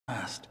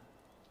past.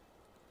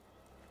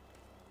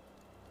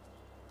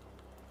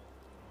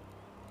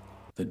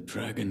 The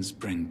dragons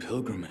bring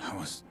pilgrim. I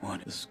was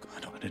what is I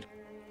don't it.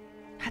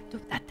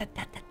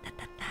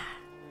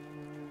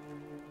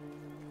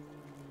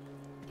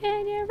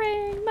 Can you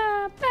ring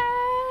my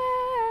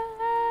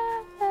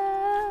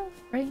bell?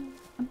 Ring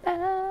my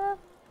bell.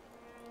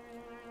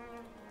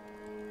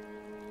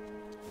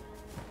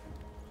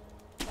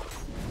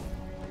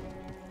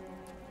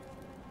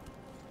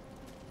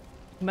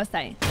 Must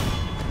I?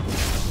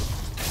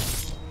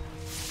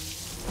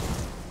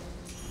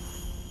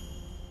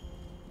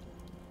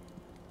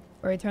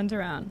 Or he turns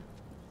around.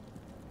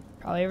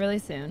 Probably really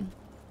soon.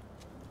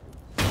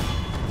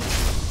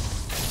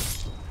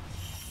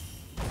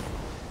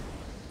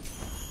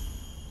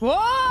 Whoa!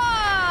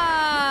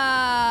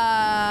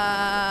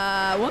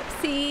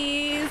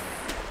 Whoopsies!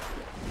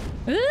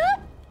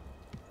 Oop!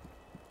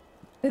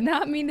 Did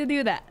not mean to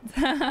do that.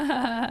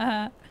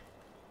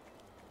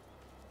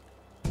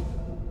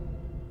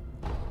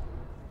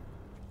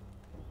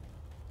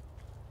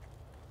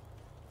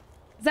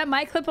 Is that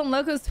my clip on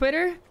Lowco's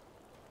Twitter?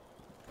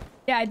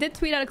 Yeah, I did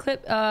tweet out a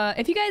clip.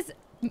 If you guys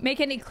make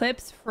any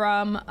clips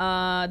from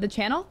the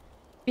channel,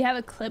 we have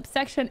a clip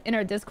section in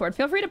our Discord.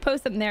 Feel free to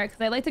post them there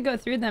because I like to go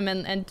through them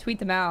and tweet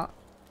them out.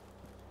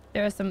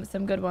 There are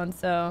some good ones,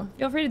 so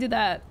feel free to do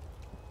that.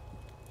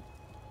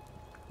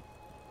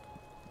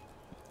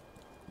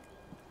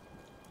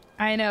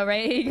 I know,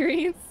 right? Hey,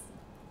 Greens?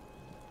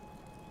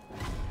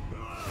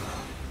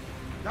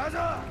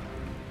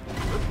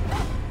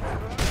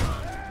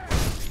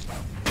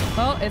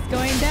 Oh, it's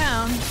going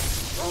down.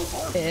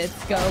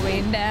 It's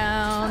going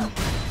down.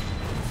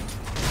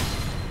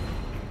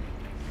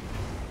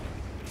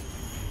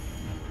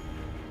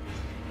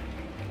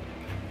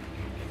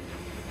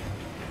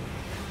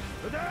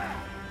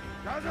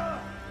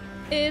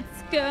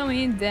 It's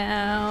going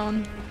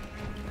down.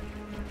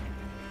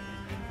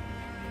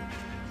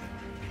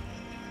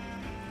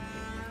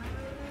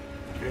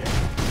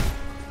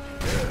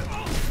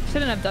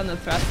 Shouldn't have done the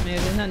thrust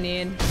move. There's no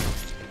need.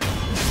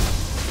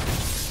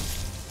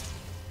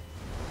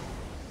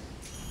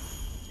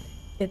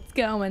 It's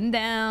going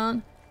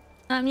down.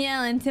 I'm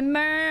yelling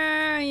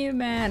timber. You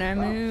better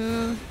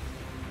move.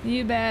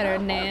 You better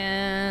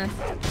dance.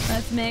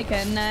 Let's make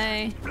a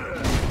night.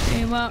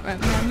 You won't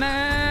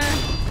remember.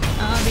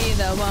 I'll be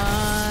the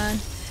one.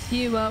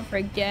 You won't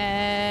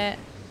forget.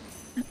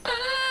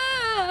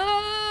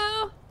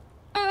 Oh,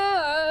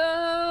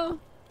 oh,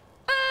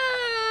 oh,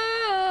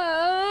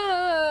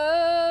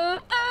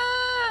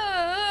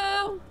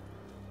 oh,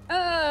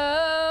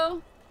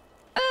 oh,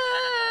 oh.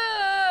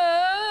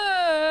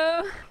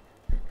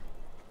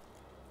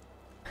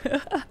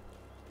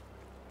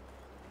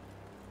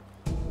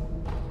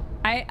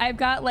 I've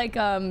got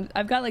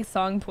like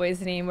song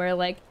poisoning where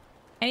like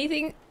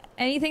anything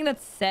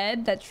that's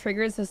said that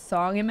triggers a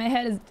song in my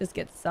head just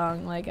gets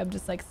sung. Like I'm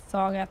just like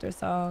song after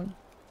song,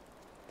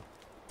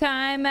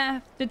 time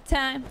after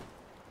time.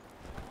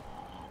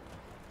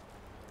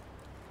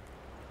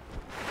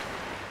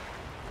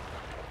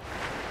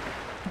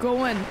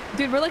 Going,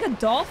 dude, we're like a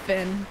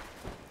dolphin.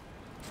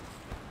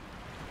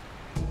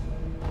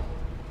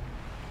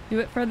 Do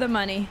it for the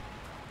money.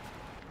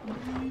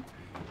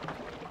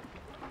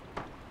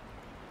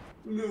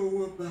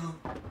 Know about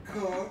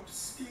carp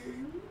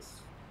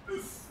scales? The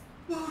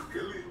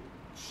sparkling,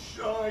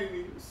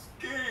 shining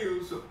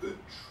scales of the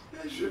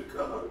treasure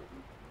garden.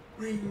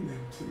 Bring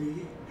them to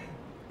me,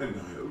 and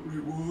I'll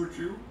reward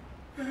you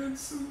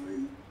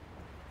handsomely.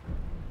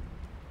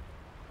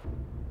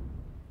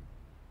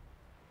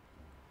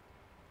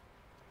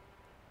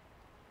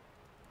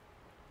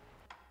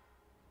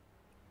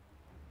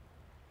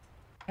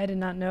 I did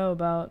not know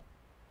about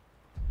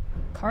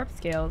carp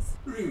scales.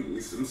 Bring me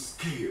some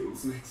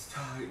scales next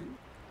time.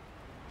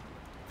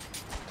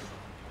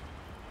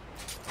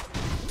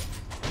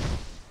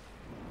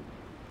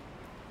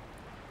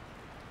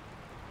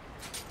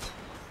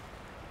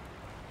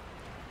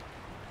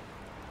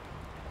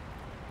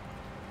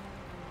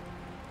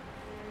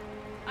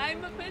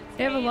 I'm a potato.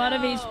 They have a lot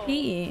of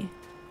HP.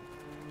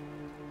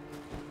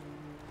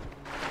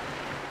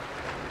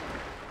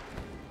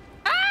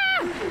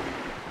 Ah!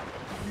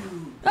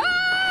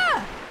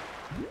 Ah!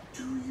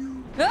 Do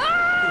you?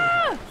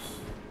 Ah!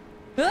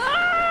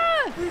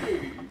 Ah!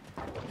 Hey,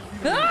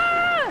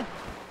 Ah!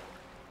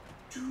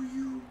 do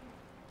you?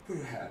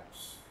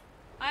 Perhaps.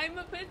 I'm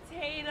a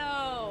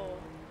potato.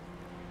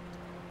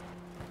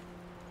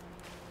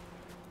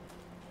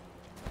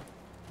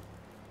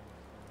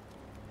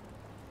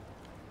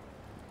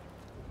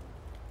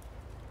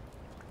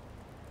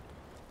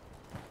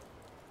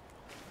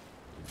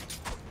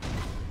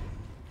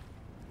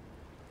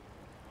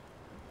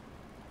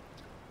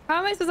 How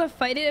am I supposed to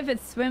fight it if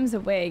it swims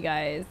away,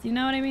 guys? You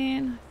know what I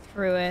mean?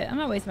 Screw it. I'm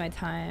not wasting my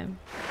time.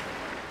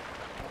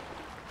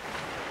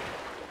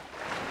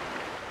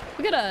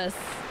 Look at us.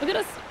 Look at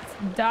us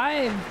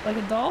dive like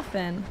a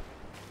dolphin.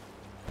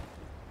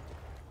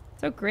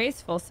 So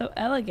graceful, so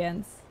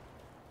elegant.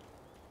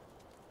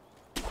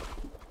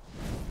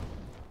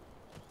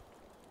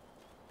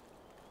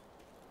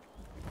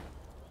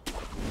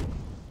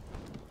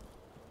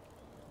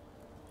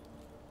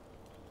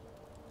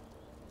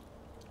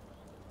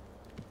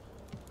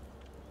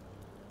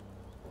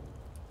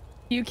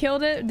 You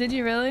killed it? Did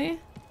you really?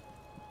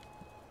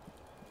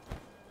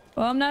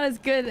 Well, I'm not as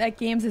good at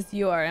games as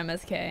you are,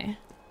 MSK.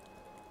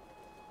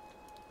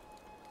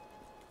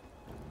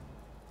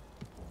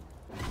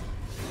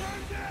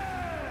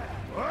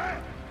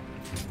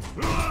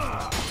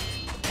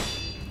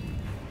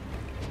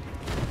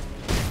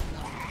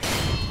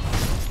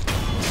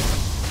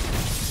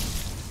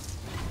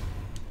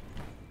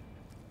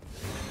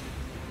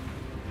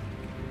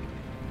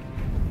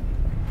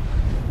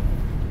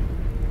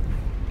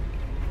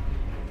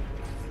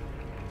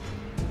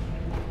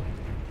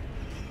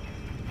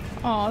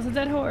 Oh, it's a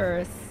dead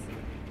horse.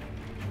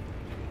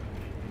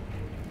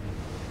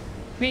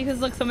 Makes this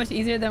look so much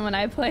easier than when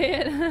I play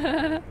it.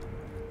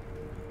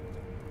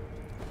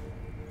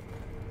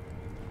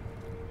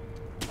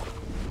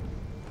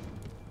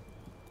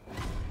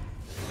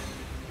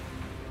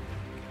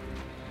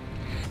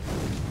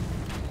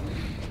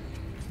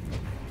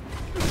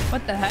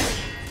 What the heck?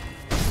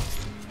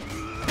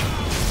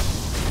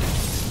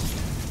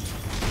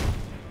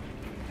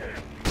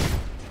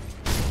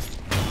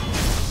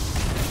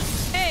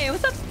 Hey,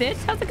 what's up, Stitch?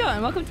 How's it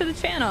going? Welcome to the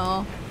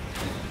channel.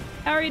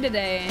 How are you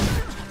today?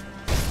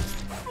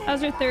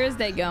 How's your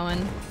Thursday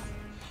going?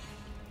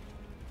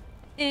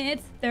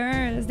 It's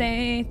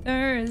Thursday,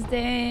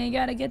 Thursday.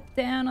 Gotta get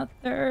down on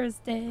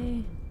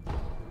Thursday.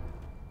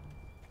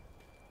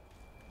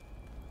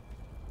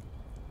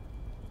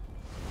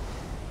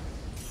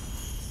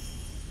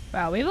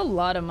 Wow, we have a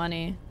lot of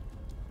money.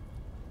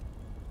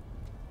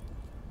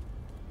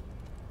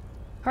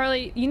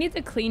 Carly, you need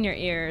to clean your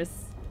ears.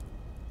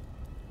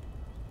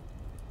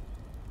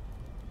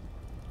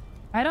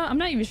 I'm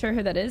not even sure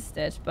who that is,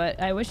 Stitch,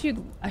 but I wish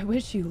you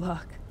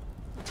luck.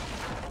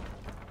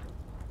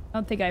 I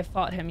don't think I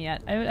fought him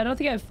yet. I don't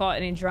think I've fought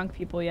any drunk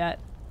people yet.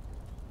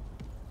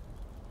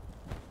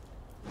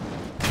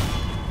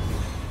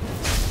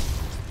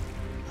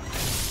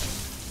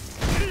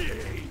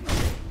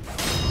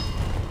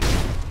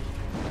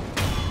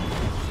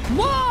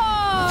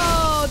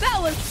 Whoa! That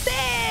was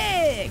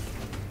sick!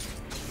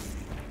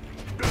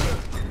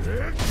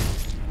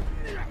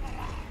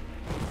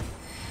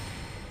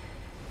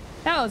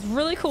 That was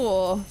really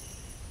cool.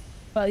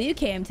 Well, you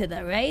came to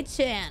the right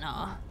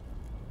channel.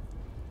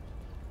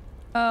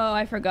 Oh,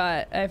 I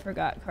forgot. I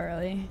forgot,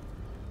 Carly.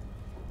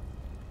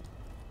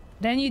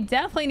 Then you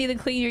definitely need to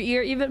clean your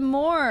ear even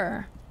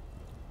more.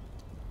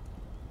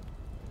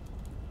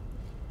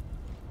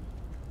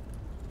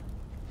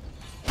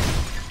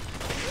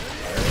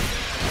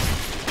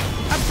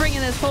 I'm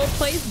bringing this whole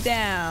place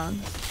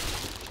down.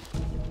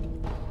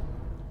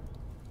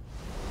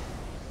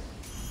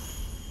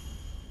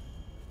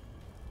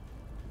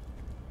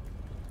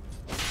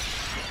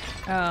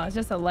 Oh, it's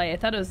just a light. I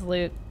thought it was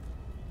loot.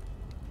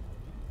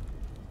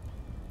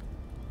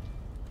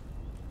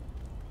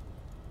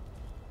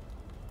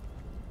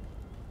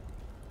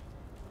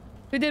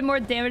 Who did more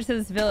damage to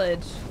this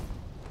village?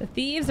 The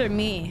thieves or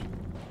me?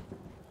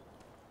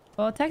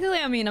 Well, technically,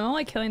 I mean, I'm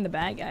only killing the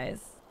bad guys.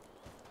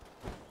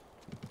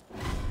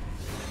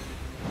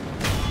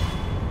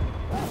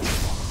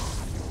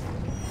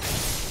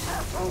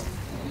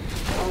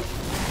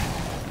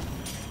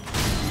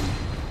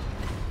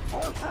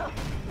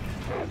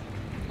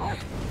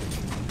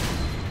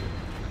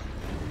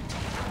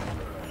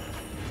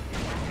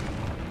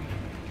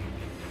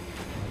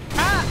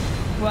 Ah!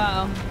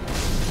 Wow.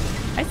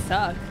 I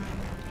suck.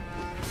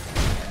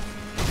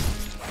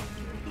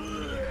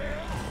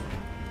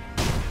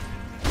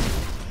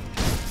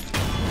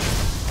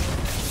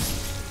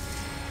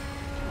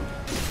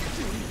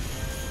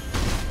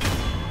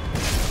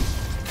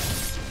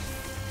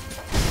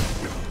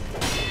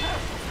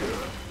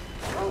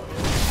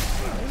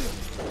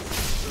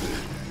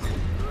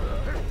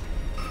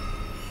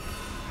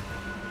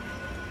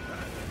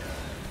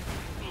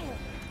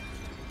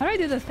 How do I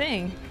do the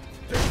thing?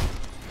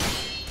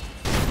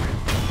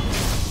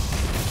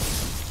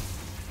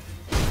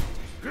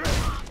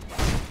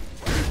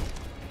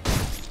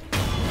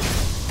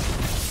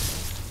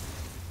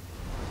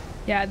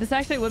 Yeah, this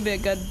actually would be a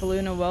good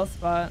balloon and well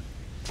spot.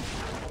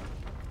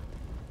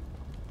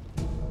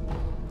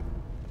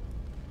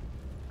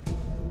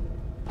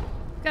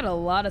 Got a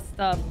lot of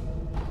stuff.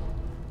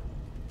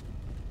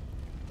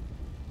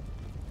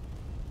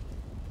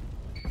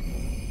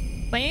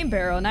 Flame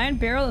barrel. 9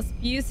 barrel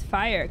spews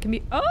fire. It can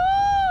be... Oh!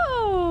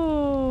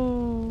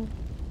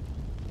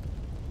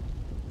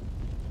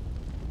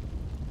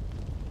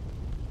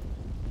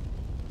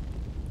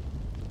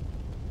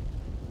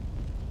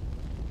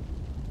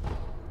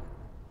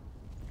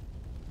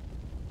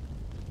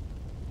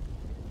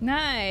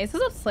 Nice.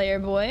 What's up, Slayer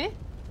boy?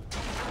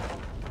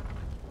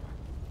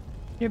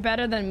 You're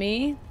better than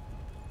me?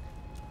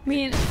 I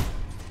mean...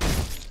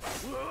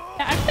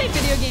 I play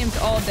video games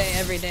all day,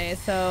 every day,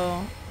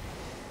 so...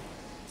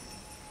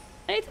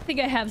 I need to think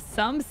I have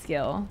some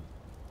skill.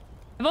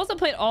 I've also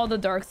played all the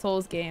Dark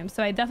Souls games,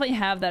 so I definitely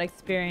have that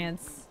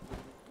experience.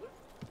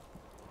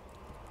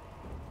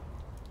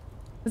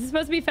 Was it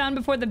supposed to be found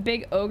before the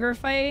big ogre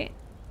fight?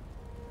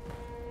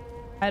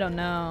 I don't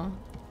know.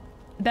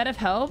 Would that have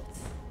helped?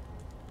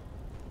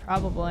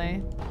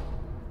 Probably.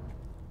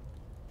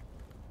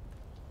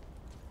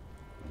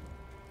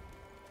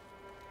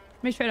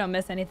 Make sure I don't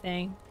miss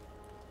anything.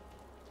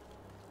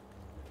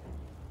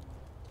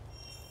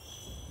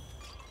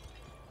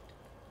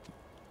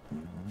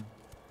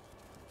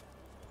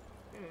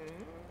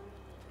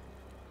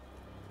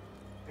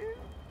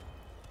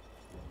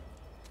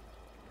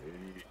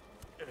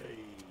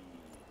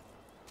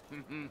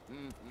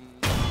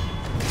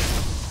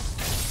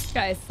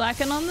 Guys,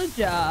 slacking on the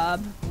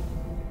job.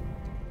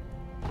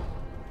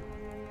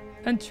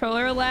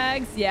 Controller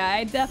lags? Yeah,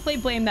 I definitely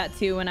blame that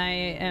too when I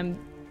am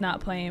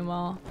not playing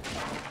well.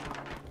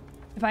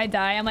 If I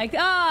die, I'm like,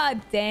 ah,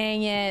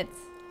 dang it.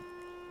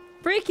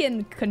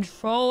 Freaking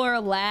controller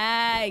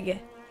lag.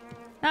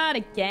 Not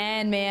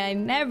again,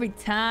 man. Every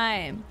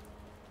time.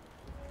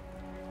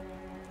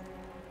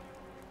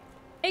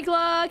 Hey,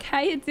 Glock. How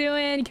you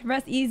doing? You can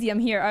rest easy. I'm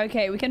here.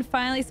 Okay, we can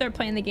finally start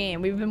playing the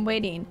game. We've been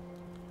waiting.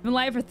 We've been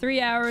live for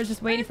 3 hours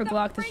just waiting for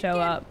Glock to show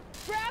up.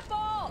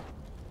 Grapple!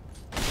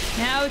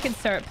 Now we can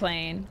start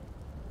playing.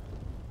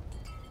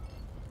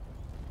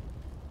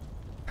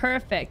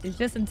 Perfect. It's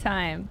just in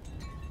time.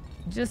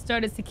 Just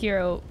started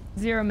Sekiro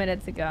 0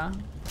 minutes ago.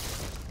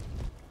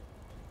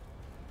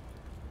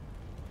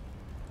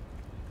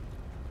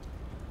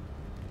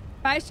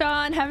 Bye,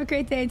 Sean. Have a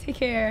great day. Take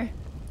care.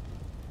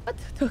 What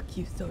took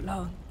you so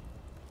long?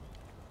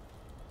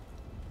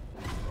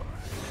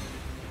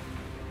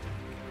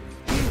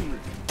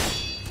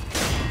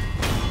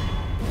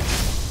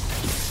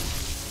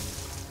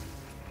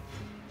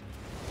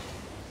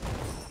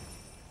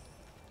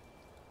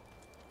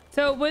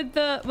 So would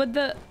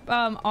the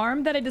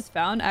arm that I just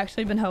found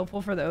actually been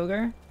helpful for the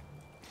ogre?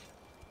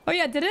 Oh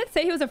yeah, did it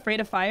say he was afraid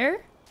of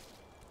fire?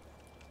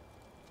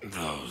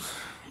 Those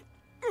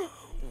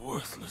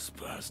worthless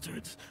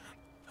bastards.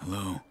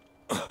 Hello.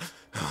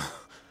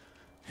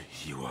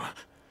 You are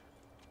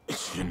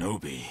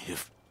shinobi,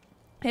 if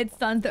It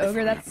stuns the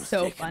ogre. That's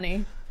so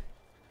funny.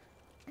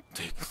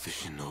 take the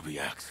shinobi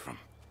axe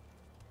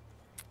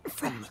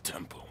from the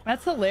temple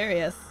That's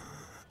hilarious.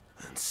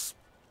 and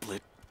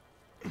split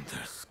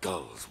their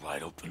skulls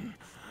wide open.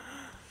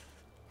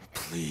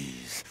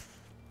 Please.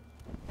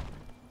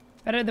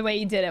 Better the way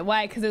you did it.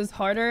 Why? Because it was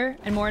harder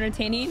and more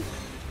entertaining?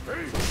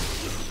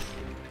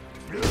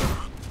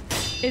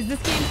 Is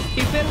this game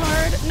stupid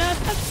hard? No,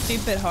 it's not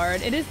stupid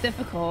hard. It is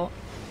difficult.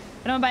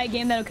 I don't buy a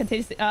game that'll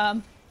continuously...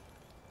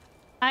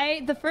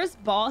 the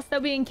first boss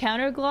that we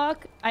encountered, Glock,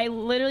 I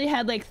literally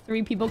had like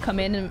 3 people come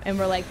in and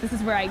were like, this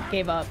is where I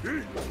gave up.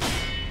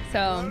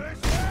 So...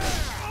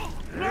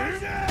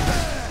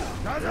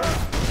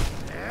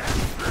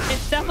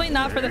 It's definitely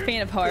not for the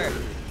faint of heart.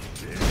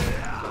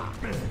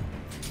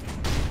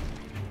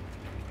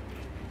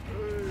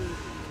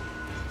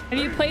 Have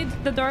you played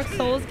the Dark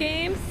Souls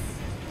games?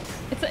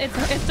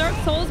 It's Dark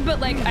Souls, but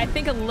like I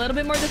think a little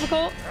bit more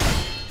difficult.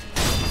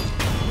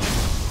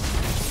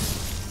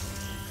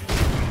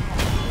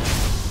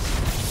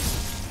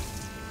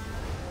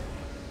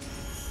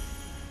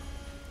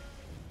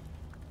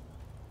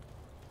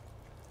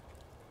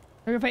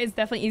 Fight is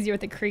definitely easier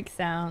with the creak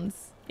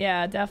sounds.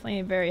 Yeah,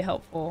 definitely very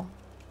helpful.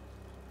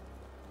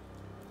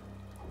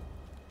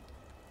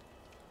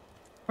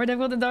 More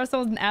difficult than Dark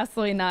Souls?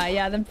 Absolutely not.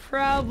 Yeah, then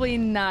probably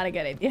not a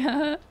good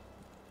idea.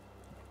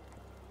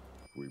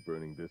 We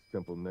burning this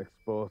temple next,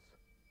 boss?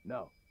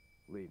 No,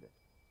 leave it.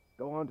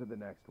 Go on to the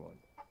next one.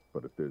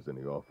 But if there's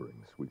any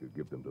offerings, we could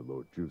give them to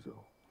Lord Juzo.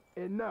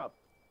 Enough!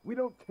 We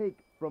don't take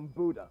from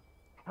Buddha.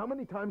 How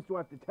many times do I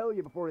have to tell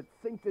you before it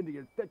sinks into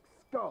your thick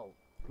skull?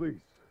 Please,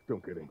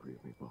 don't get angry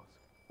at me, boss.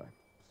 I'm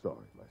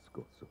sorry my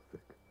skull's so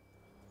thick.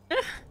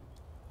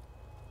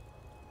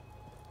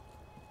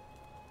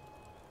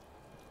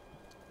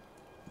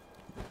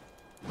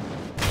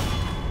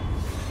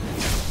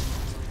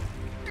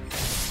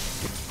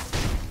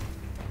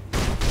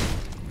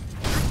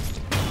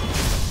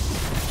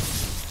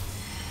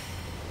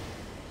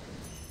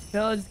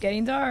 Village is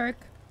getting dark.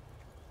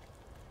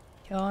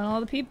 Killing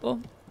all the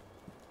people.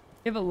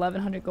 You have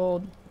 1,100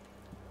 gold.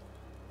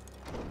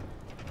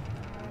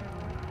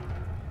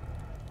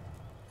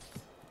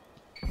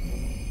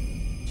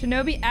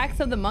 Shinobi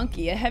Axe of the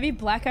Monkey. A heavy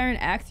black iron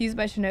axe used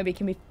by Shinobi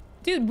can be...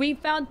 Dude, we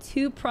found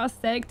 2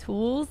 prosthetic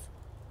tools.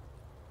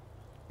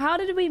 How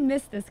did we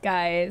miss this,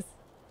 guys?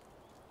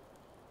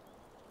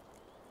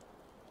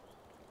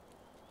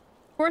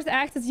 Force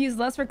axe is used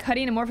less for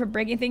cutting and more for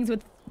breaking things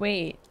with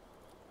weight.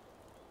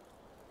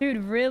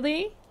 Dude,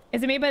 really?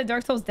 Is it made by the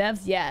Dark Souls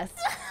devs? Yes.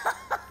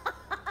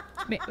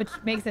 Which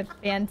makes it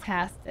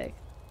fantastic.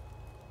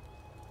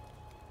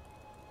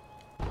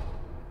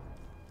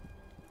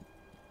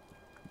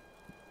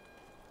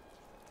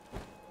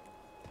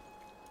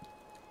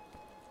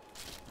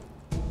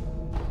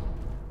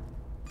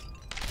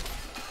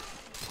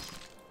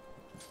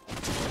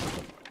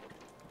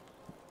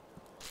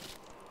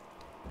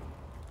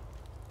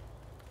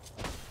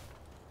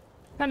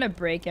 Trying to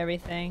break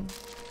everything.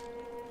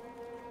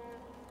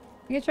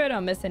 I can try to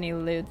don't miss any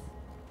loot.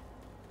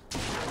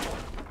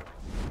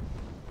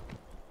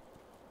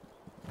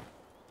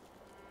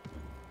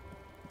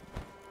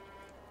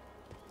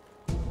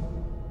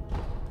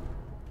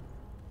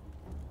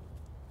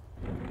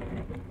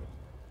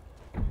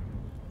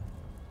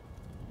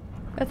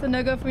 That's a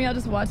no-go for me. I'll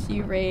just watch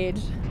you rage.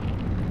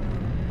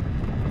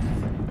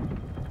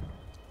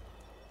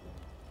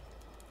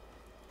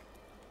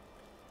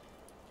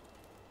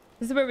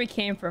 This is where we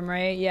came from,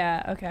 right?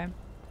 Yeah, okay.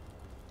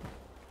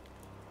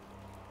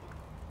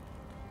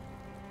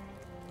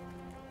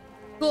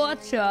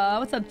 Gotcha.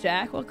 What's up,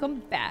 Jack?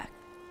 Welcome back.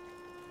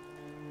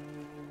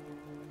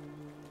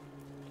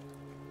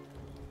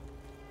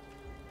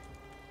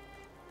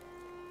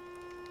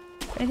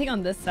 Anything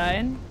on this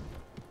side?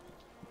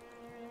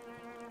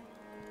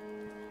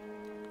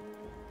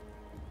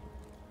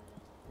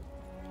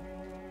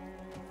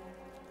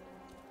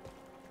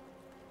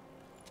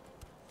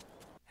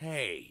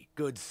 Hey,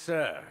 good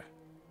sir.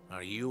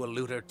 Are you a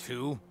looter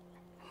too?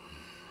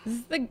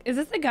 Is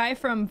this the guy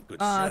from Good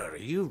sir,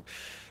 you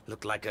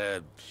look like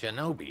a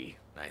shinobi,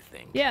 I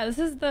think. Yeah, this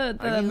is the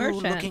Are you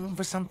merchant. looking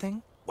for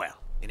something? Well,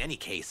 in any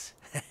case,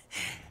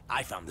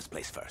 I found this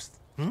place first.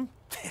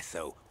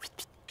 So,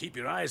 keep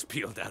your eyes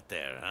peeled out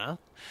there, huh?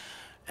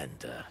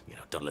 And, you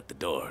know, don't let the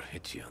door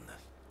hit you on the...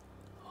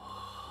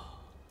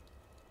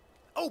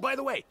 Oh, by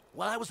the way,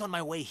 while I was on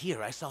my way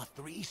here, I saw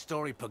a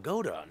 3-story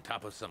pagoda on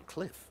top of some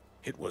cliff.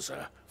 It was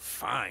a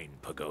fine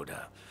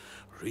pagoda.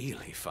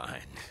 Really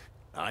fine.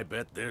 I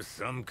bet there's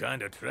some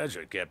kind of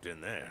treasure kept in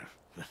there.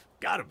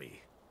 Gotta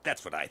be.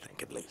 That's what I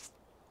think, at least.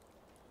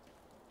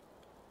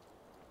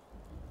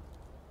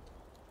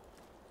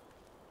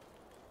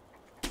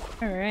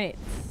 All right.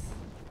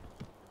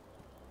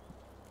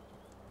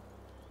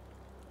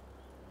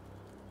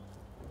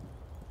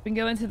 We can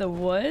go into the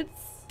woods.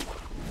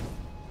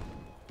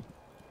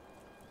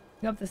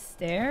 Go up the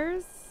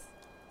stairs.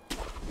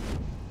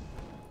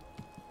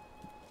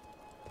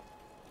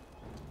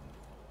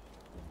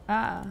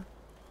 Ah.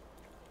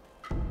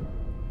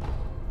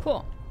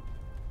 Cool.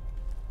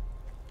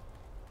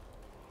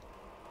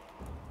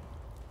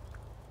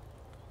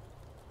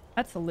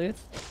 That's a loot.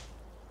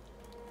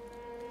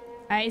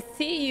 I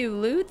see you,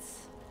 loot.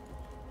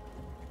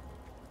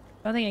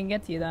 Don't think I can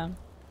get to you though.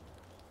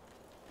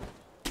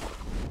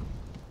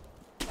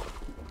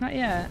 Not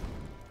yet.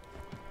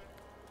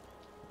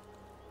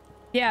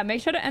 Yeah,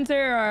 make sure to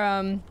enter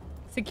our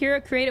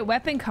Sekiro Create a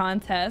Weapon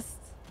contest.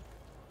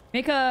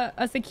 Make a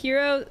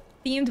Sekiro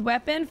themed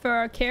weapon for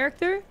our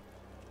character.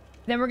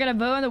 Then we're gonna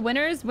vote on the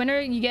winners. Winner,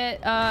 you get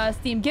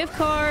Steam gift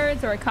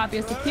cards or a copy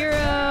of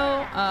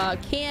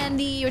Sekiro,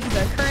 candy, which is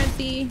our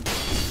currency.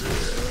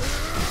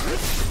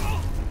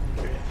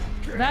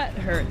 That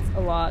hurts a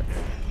lot.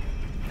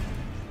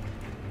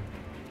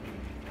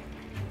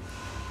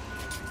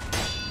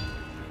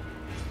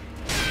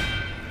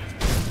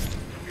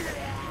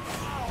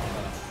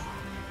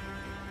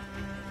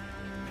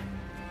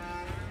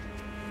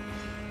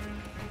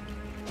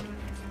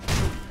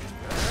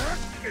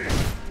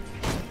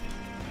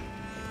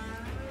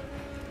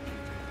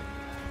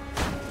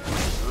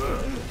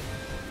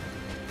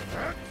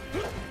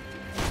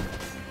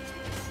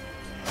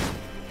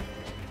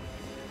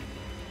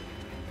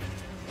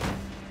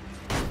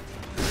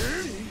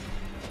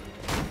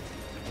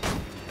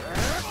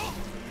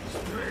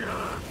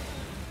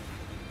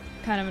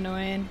 Kind of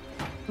annoying.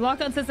 The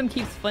lockout system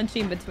keeps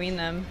flinching between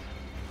them.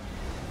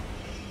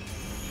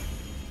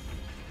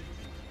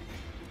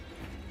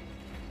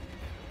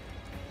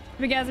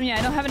 Orgasm, yeah,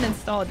 I don't have it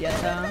installed yet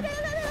though.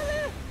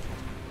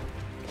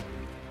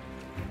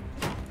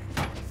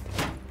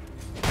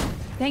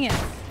 Dang it.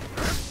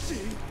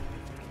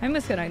 I'm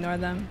just gonna ignore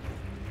them.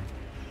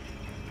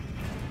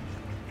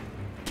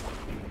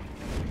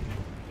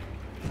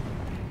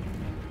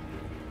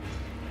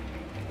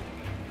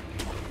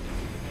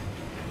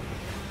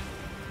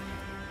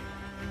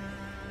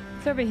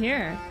 It's over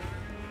here.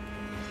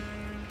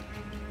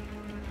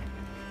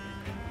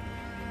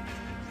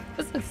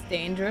 This looks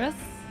dangerous.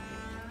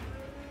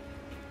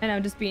 And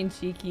I'm just being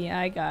cheeky.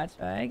 I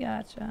gotcha. I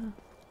gotcha.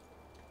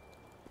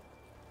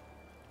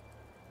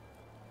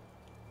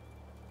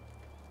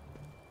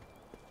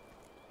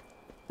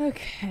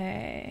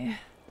 Okay.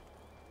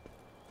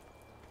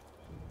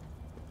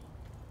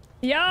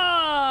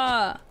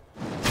 Yeah!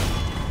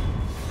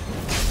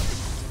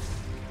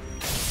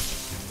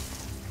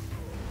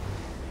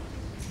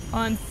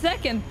 On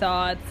second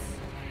thoughts,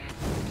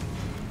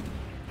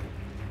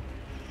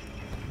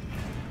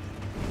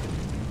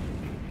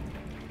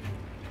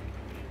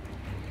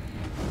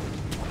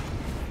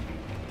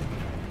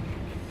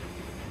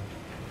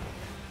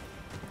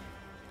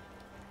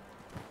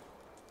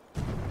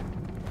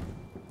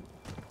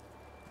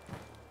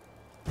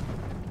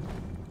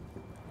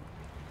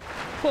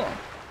 cool.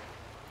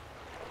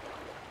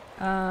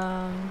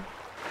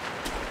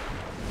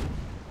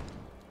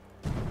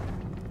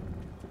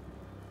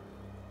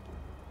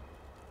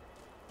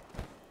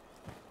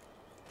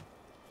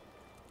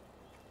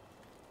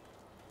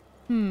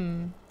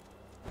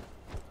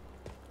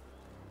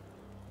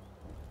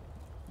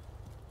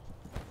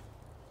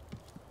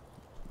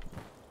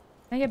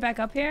 Can I get back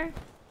up here?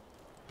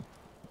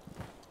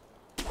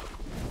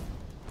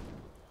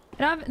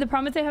 The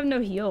problem is I have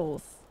no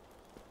heals.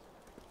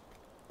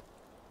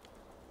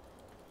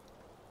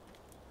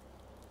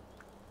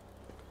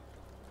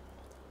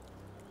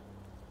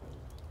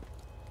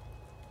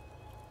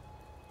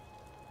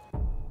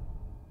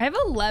 I have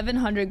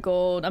 1,100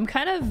 gold. I'm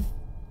kind of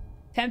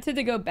tempted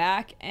to go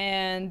back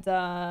and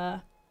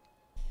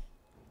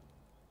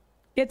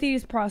get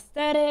these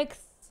prosthetics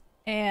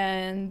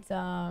and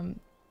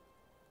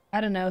I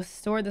don't know,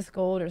 store this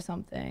gold or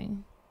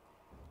something.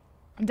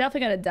 I'm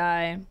definitely gonna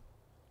die.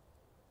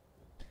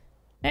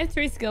 I have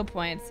 3 skill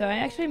points, so I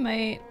actually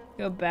might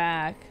go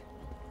back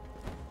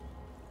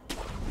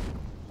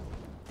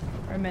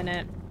for a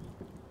minute.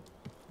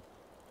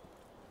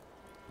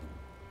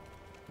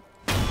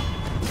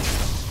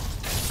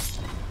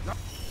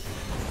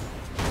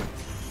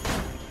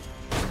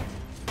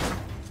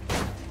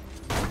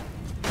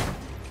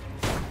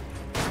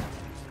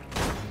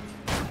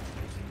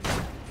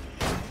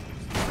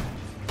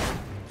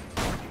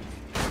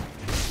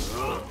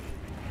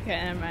 Okay,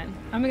 never mind.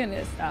 I'm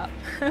gonna stop.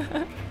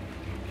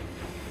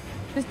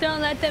 Just don't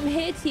let them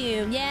hit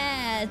you.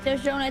 Yeah,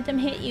 just don't let them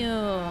hit you.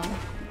 I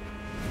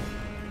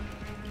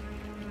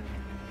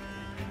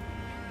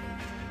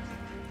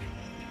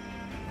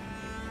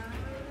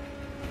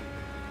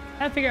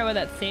gotta figure out where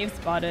that save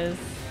spot is.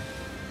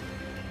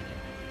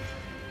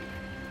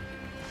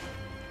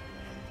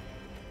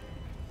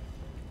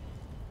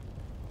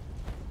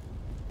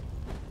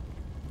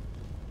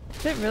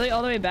 Is it really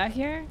all the way back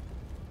here?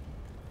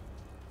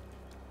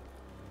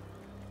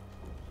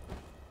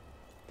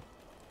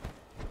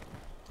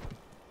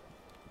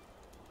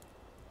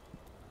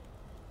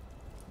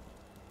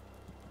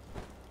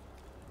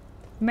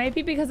 Might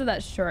be because of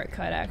that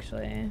shortcut,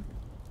 actually.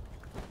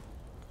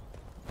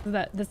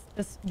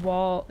 This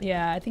wall,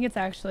 yeah, I think it's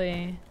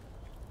actually...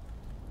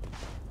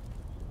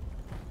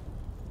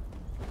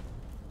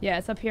 Yeah,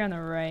 it's up here on the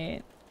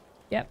right.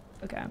 Yep,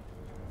 okay.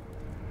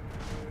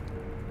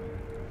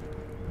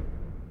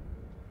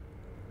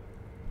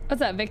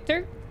 What's up,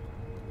 Victor?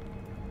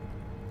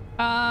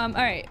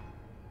 Alright.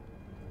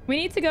 We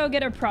need to go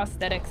get our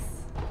prosthetics.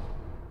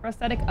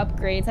 Prosthetic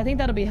upgrades. I think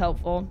that'll be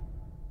helpful.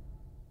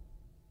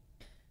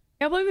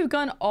 I can't believe we've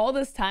gone all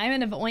this time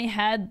and have only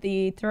had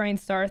the throwing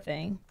star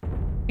thing.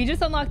 We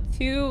just unlocked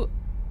 2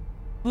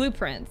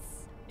 blueprints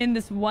in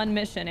this one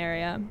mission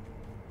area.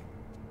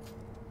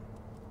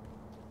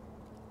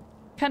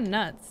 Kind of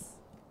nuts.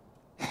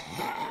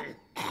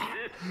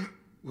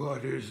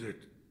 What is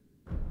it?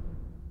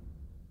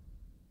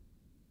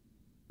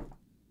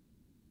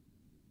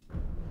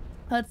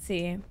 Let's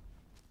see.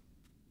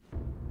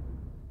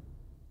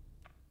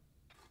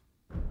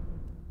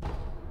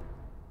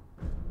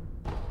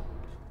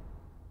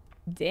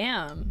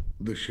 Damn.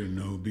 The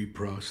shinobi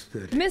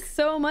prosthetic. I missed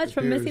so much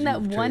from missing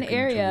that one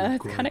area.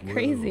 It's kind of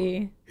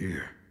crazy.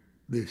 Here,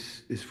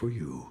 this is for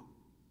you.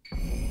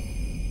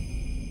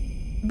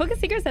 Book of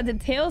Secrets that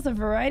details a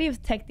variety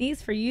of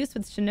techniques for use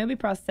with shinobi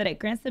prosthetic.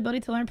 Grants the ability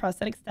to learn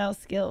prosthetic style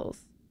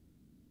skills.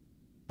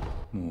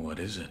 What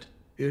is it?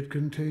 It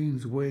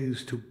contains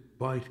ways to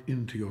bite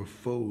into your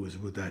foes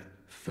with that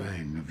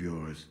fang of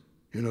yours.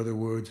 In other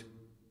words,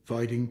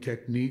 fighting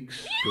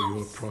techniques for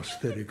your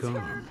prosthetic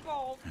arm.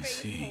 I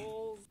see.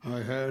 I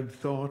had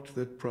thought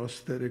that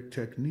prosthetic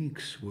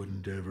techniques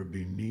wouldn't ever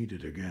be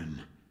needed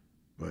again,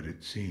 but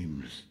it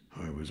seems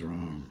I was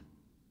wrong.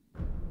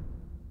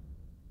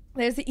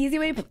 There's the easy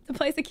way to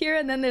play Sekiro,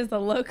 and then there's the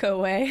Lowco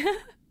way.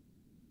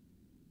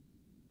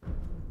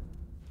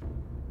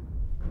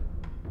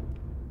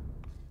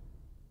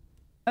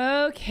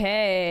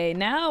 Okay,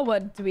 now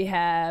what do we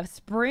have?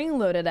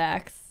 Spring-loaded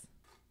axe.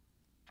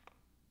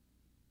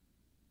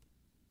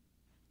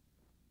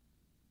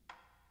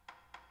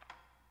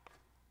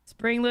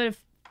 Spring-loaded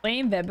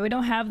flame vent, but we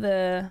don't have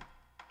the...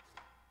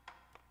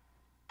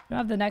 We don't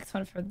have the next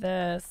one for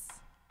this.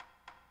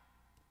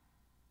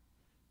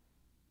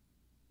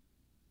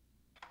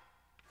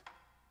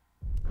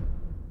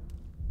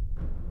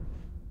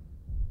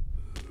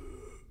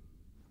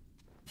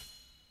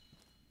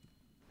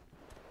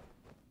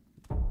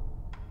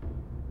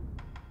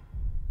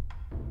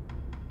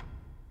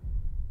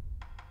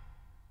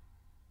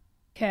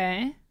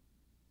 Okay.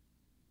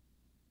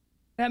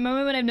 That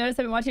moment when I've noticed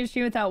I've been watching a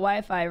stream without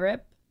Wi-Fi.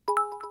 Rip.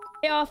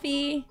 Hey,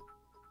 Offie.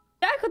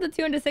 Jack with the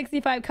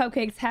 265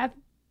 cupcakes. I'm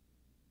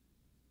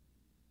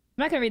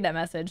not gonna read that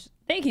message.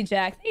 Thank you,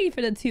 Jack. Thank you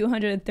for the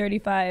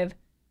 235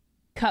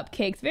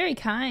 cupcakes. Very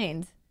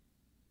kind.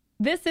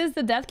 This is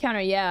the death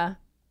counter, yeah.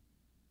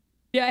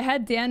 Yeah, I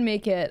had Dan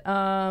make it.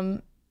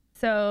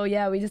 So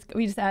yeah, we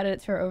just added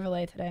it to our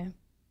overlay today.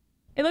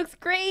 It looks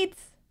great.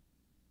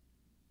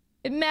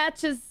 It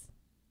matches.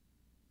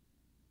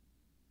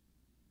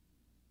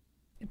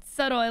 It's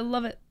subtle. I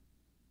love it.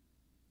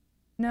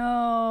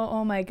 No.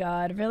 Oh my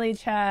god. Really,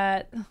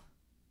 chat?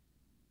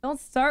 Don't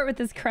start with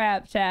this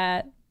crap,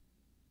 chat.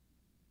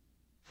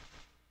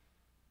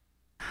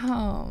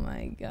 Oh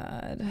my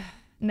god.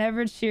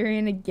 Never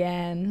cheering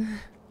again.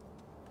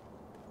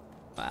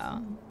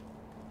 Wow.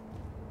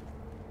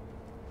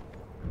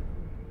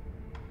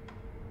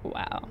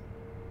 Wow.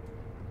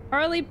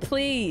 Harley,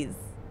 please.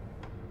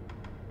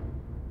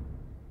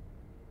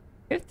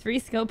 We have 3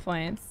 skill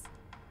points.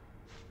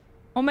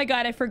 Oh my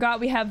god, I forgot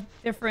we have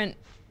different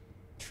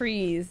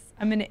trees.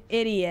 I'm an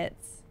idiot.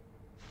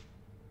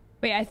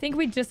 Wait, I think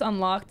we just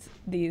unlocked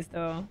these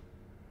though.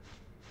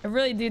 I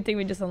really do think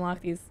we just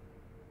unlocked these.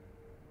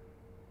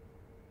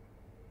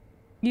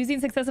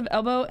 Using successive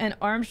elbow and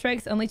arm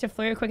strikes, unleash a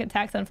flurry of quick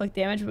attacks that inflict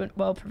damage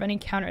while preventing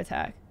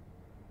counterattack.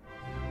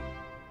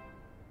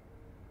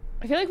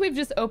 I feel like we've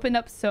just opened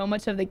up so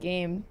much of the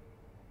game.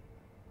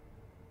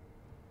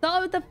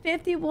 Solid with the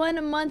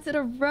 51 months in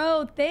a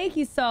row. Thank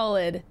you,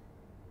 Solid.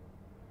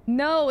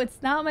 No,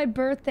 it's not my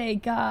birthday,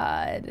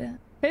 God.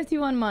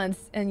 51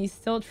 months and you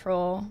still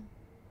troll.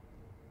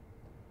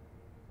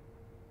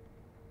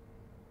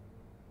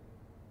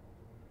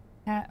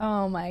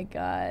 Oh my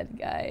God,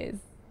 guys.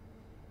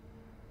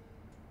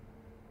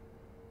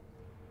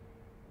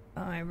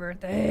 Oh, my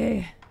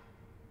birthday.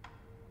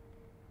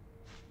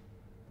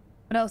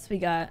 What else we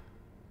got?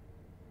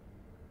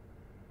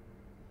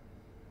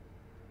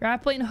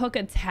 Grappling hook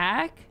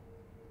attack?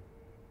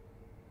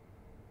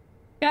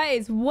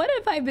 Guys, what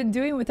have I been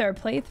doing with our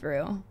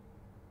playthrough?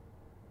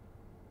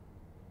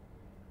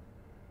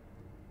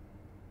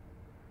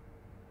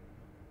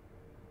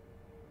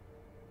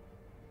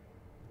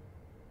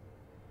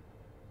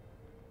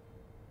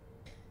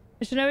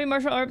 The Shinobi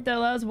martial art that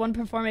allows one to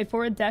perform a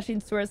forward dashing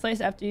sword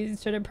slice after using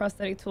certain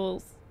prosthetic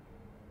tools.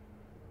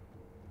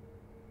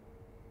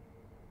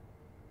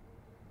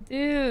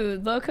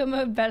 Dude, Lowco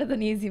mode better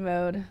than easy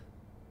mode.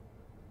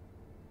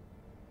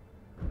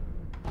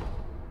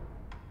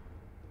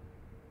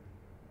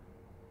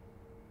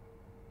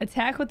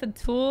 Attack with the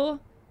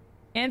tool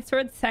and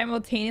sword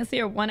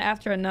simultaneously or one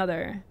after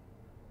another.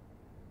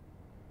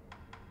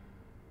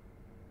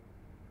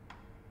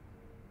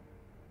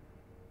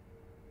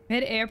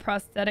 Mid-air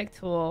prosthetic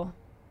tool.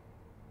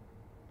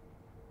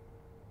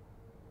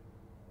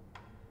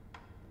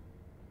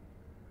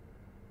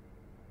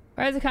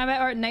 Rise of combat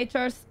art,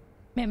 Nightjar.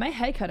 Man, my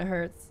head kind of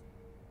hurts.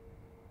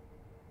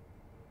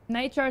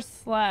 Nightjar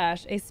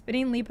slash, a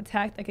spinning leap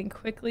attack that can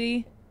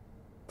quickly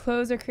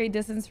close or create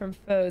distance from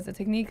foes. A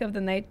technique of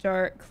the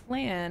Nightjar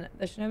clan,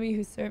 the shinobi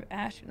who serve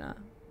Ashina.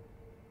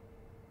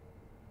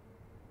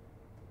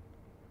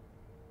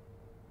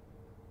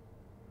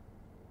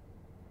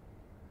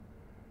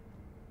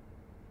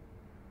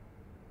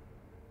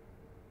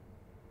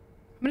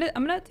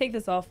 I'm gonna take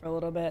this off for a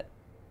little bit.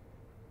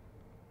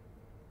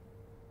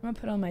 I'm gonna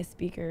put on my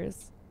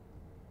speakers.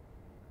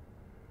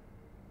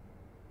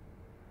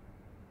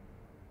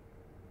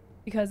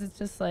 Because it's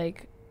just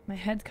like, my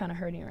head's kind of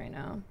hurting right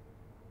now.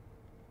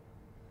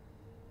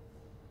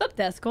 What's up,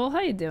 Descol?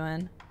 How you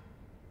doing?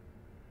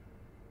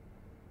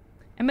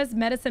 MS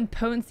Medicine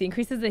Potency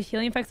increases the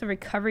healing effects of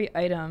recovery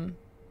item.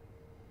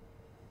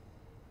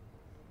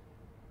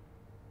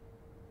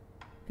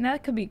 And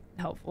that could be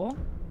helpful.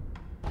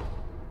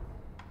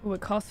 Ooh,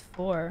 it costs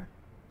 4.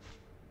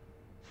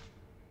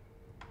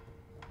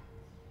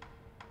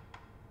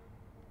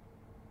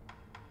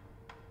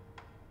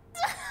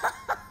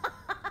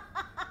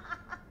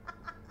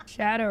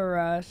 Shadow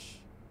Rush.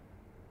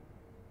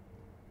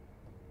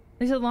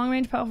 Use a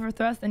long-range powerful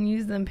thrust and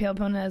use the impale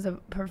opponent as a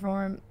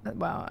perform.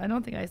 Wow, I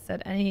don't think I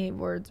said any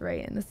words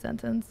right in this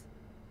sentence.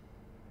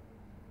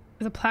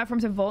 There's a platform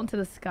to vault into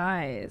the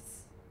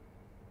skies.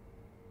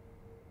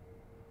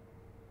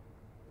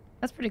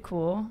 That's pretty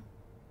cool.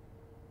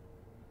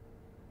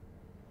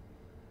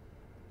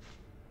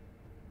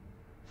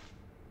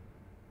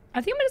 I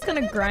think I'm just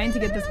gonna grind to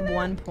get this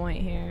 1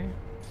 point here.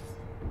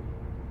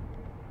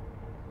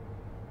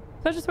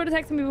 Special sword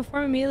attacks can be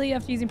performed immediately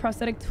after using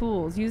prosthetic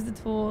tools. Use the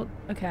tool.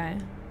 Okay.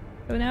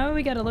 So now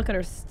we gotta look at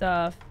our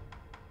stuff.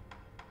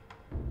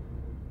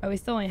 Oh, we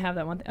still only have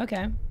that one thing.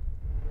 Okay.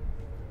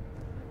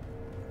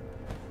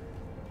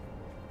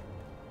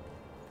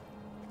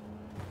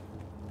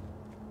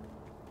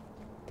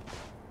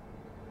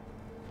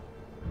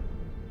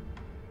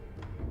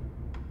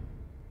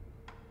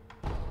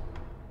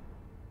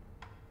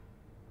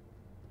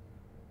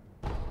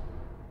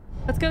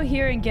 Let's go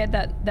here and get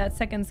that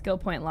second skill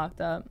point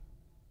locked up.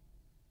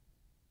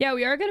 Yeah,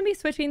 we are going to be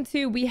switching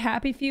to We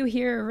Happy Few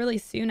here really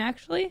soon,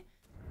 actually.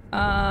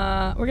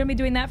 We're going to be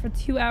doing that for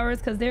 2 hours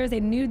because there's a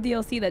new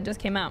DLC that just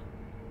came out.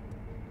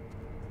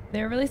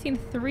 They're releasing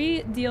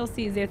 3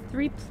 DLCs. They have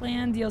 3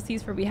 planned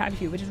DLCs for We Happy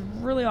Few, which is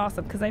really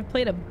awesome because I've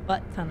played a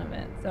butt ton of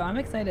it. So I'm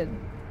excited.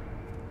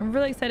 I'm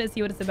really excited to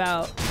see what it's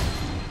about.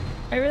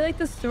 I really like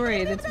the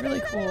story. It's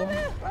really cool.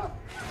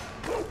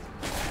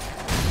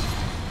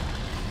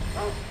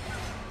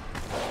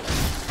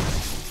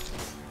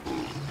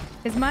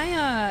 Is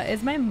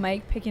my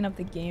mic picking up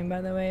the game, by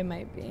the way? It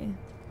might be.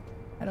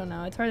 I don't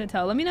know. It's hard to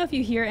tell. Let me know if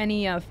you hear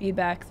any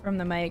feedbacks from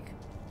the mic.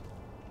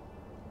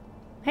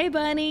 Hey,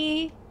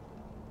 Bunny!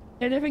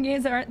 There are different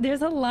games that aren't...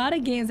 There's a lot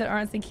of games that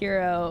aren't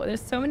Sekiro.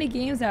 There's so many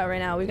games out right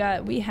now. We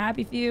got We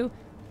Happy Few.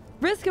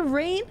 Risk of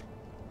Rain?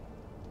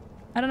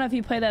 I don't know if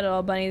you play that at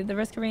all, Bunny. The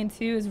Risk of Rain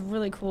 2 is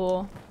really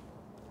cool.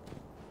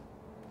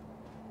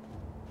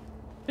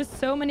 There's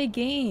so many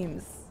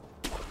games.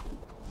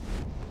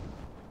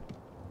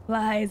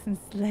 Lies and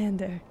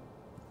slander.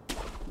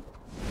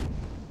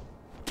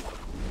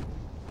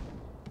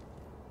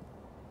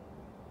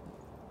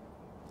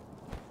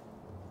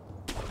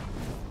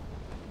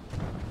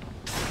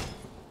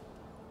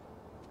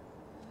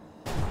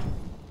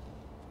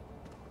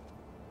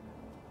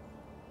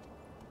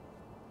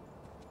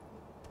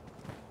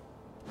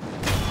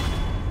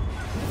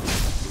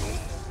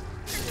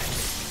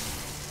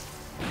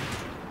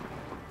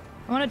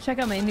 I want to check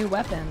out my new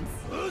weapons.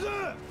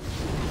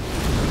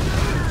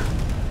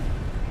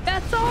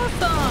 That's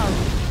awesome!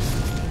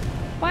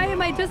 Why am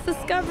I just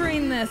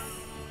discovering this?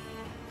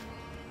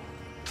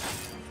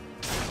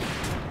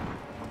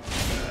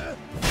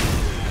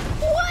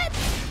 What?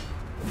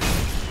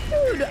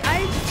 Dude,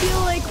 I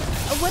feel like...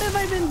 What have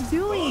I been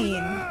doing?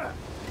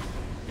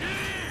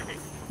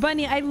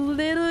 Bunny, I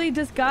literally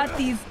just got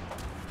these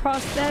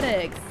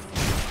prosthetics.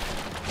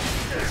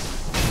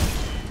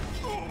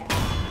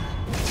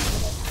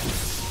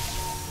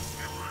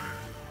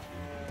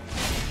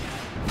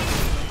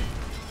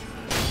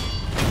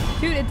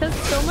 Dude, it does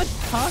so much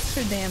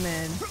posture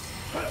damage.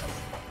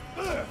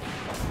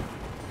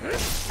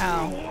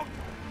 Ow.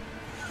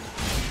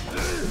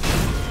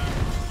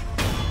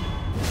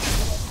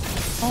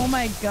 Oh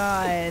my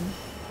god.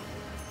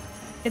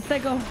 It's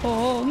like a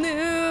whole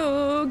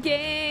new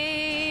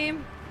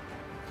game.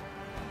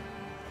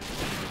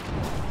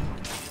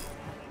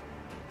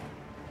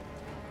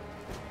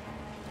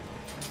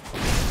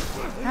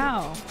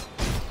 Ow.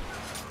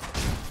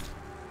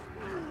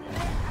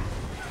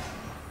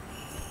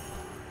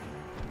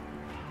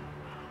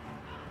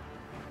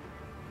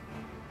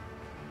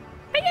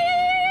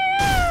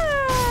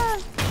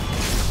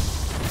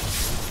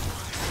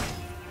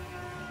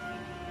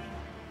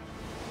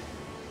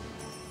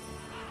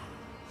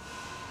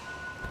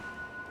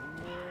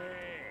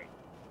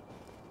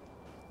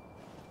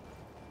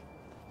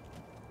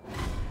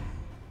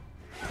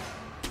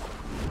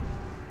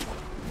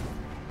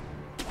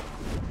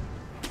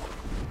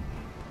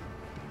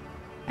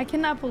 I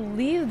cannot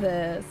believe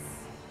this.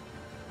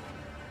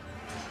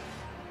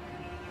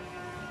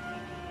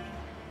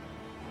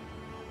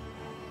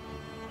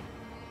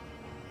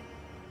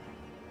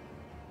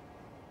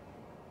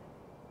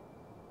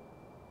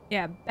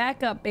 Yeah,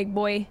 back up, big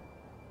boy.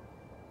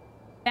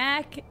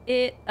 Back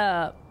it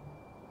up.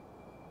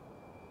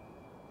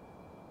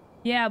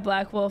 Yeah,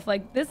 Black Wolf,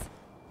 like this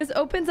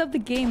opens up the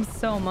game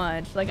so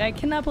much. Like, I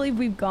cannot believe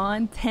we've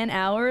gone 10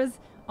 hours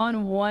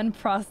on one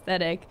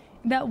prosthetic.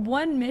 That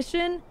one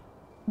mission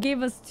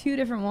gave us 2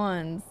 different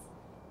ones.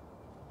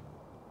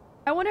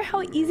 I wonder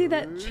how easy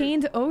that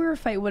chained ogre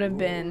fight would have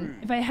been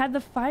if I had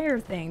the fire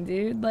thing,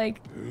 dude.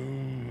 Like, I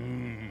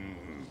don't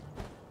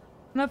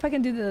know if I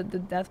can do the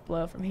death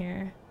blow from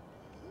here.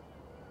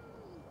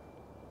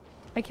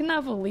 I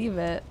cannot believe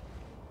it.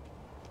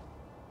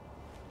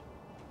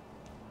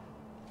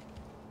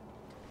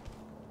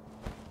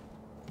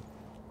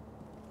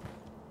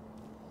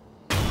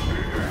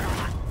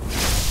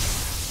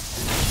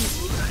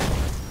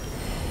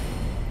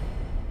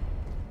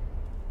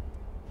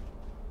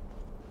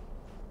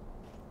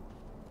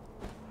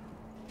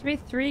 There be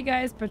 3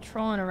 guys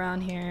patrolling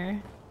around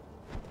here.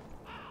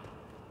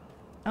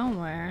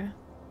 Somewhere.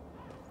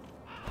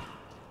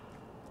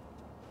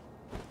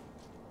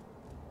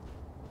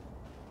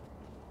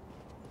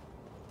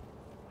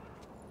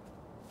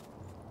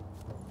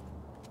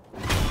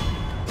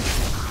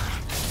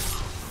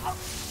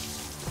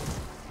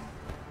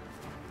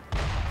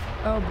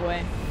 Oh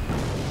boy.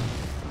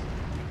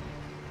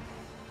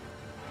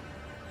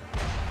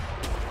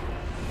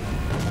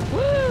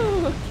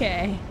 Woo!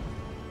 Okay.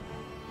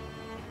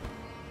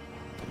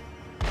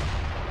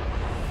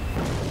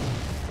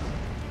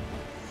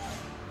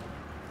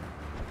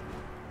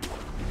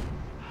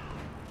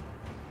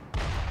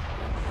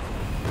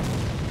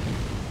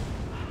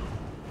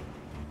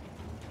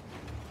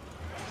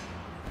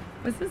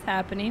 What's this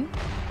happening?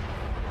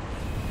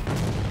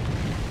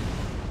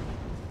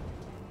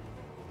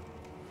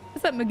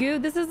 What's up,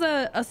 Magoo? This is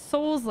a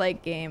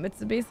Souls-like game.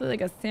 It's basically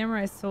like a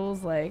Samurai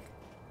Souls-like.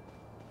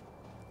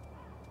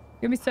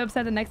 You're gonna be so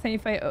upset the next time you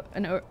fight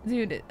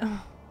dude.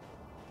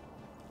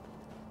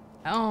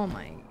 Oh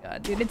my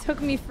god, dude. It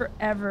took me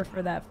forever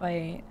for that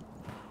fight.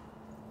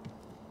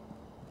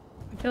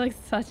 I feel like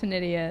such an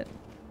idiot.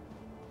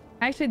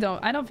 I actually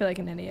don't. I don't feel like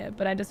an idiot,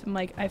 but I just am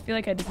like, I feel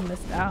like I just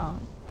missed out.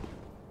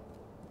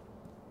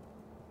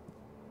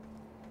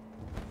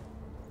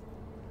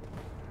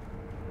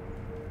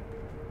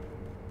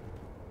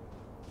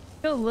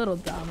 I feel a little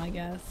dumb, I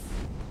guess.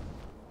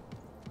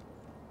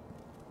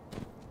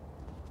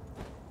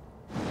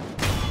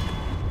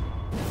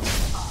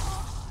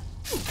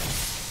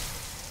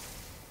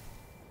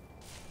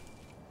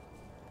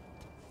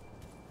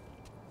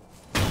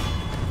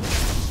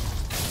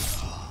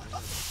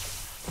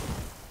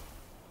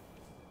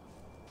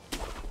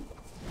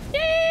 Yeah!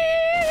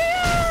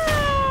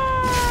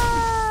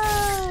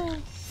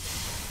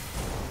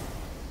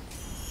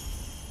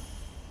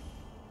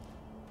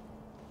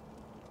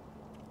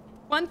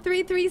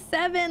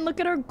 1337. Look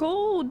at our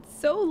gold.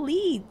 So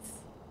leads.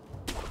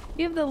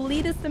 We have the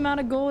leadest amount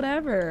of gold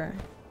ever.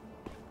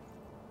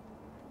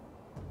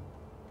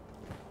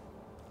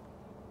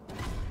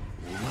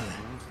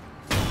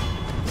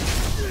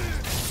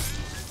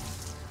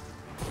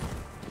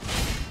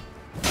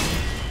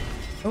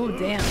 Oh,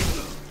 damn.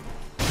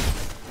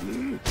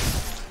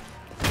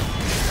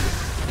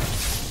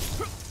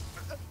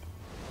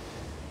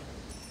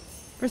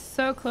 We're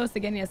so close to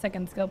getting a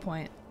second skill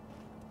point.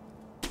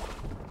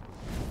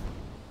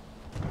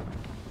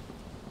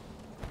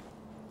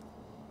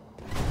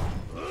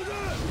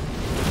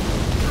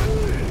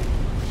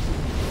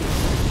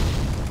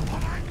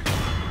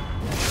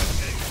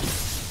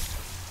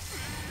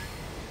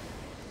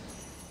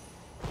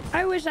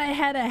 I wish I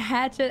had a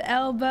hatchet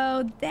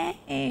elbow.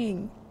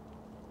 Dang.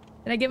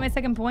 Did I get my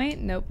second point?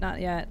 Nope,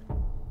 not yet.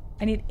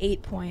 I need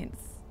 8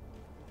 points.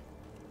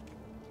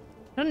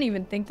 I don't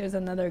even think there's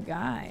another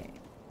guy.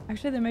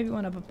 Actually, there may be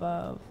one up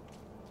above.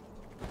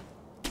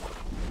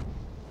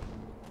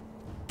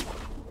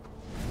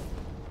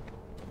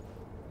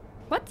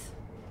 What?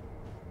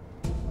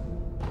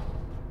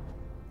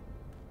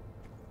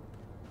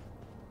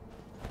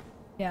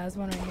 Yeah, there's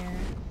one right here.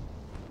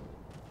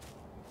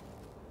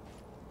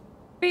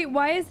 Wait,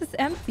 why is this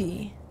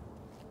empty?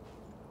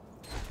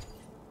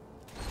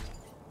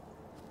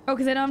 Oh,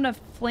 because I don't have enough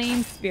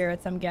flame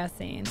spirits, I'm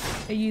guessing.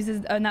 It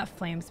uses, not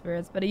flame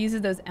spirits, but it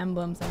uses those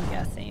emblems, I'm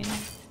guessing.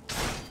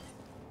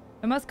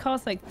 It must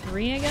cost like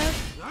 3, I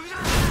guess?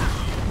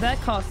 That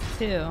costs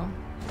 2.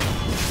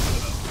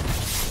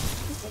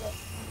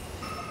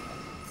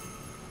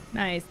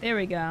 Nice, there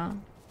we go.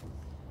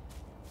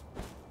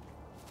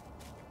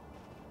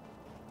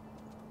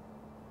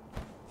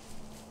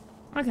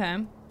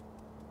 Okay.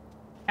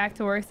 Back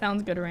to work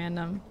sounds good,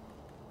 random.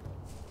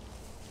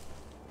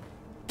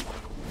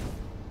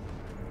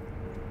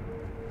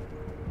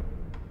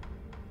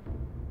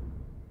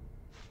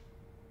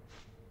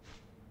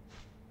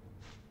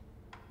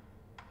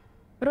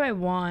 What do I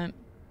want?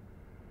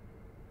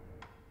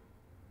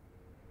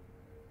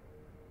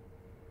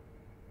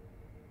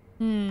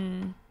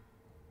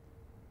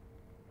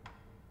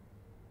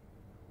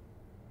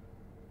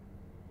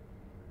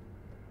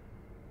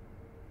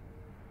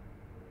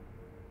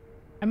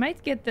 I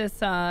might get this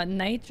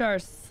Nightjar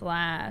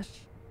Slash.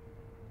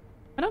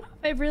 I don't know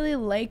if I really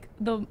like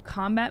the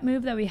combat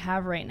move that we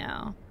have right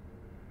now.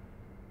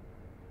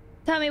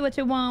 Tell me what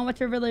you want,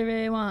 what you really,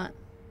 really want.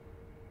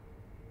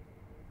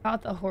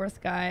 About the horse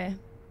guy.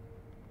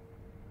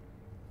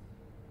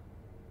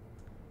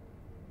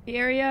 The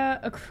area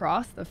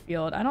across the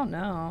field. I don't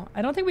know.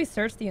 I don't think we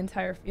searched the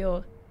entire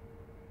field.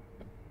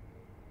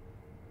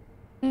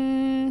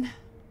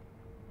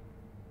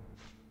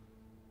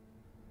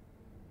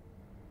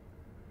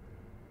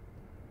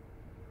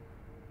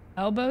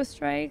 Elbow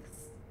strikes.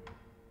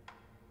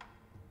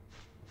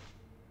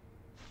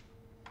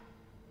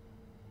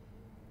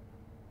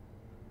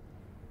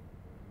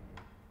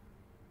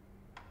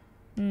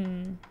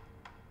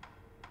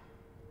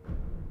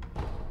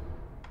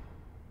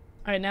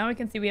 All right, now we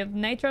can see we have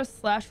Nitro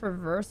Slash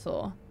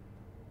Reversal.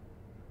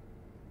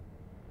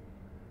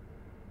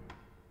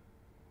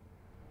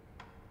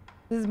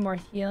 This is more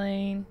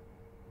healing.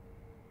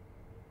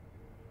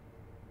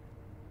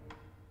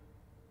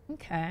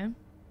 Okay.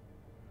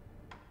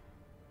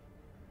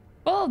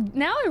 Well,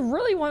 now I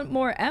really want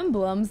more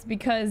emblems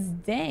because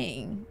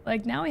dang,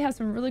 like now we have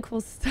some really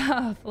cool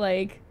stuff.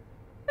 Like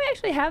we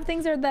actually have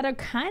things that are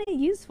kind of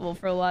useful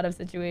for a lot of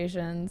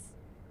situations.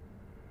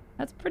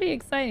 That's pretty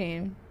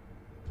exciting.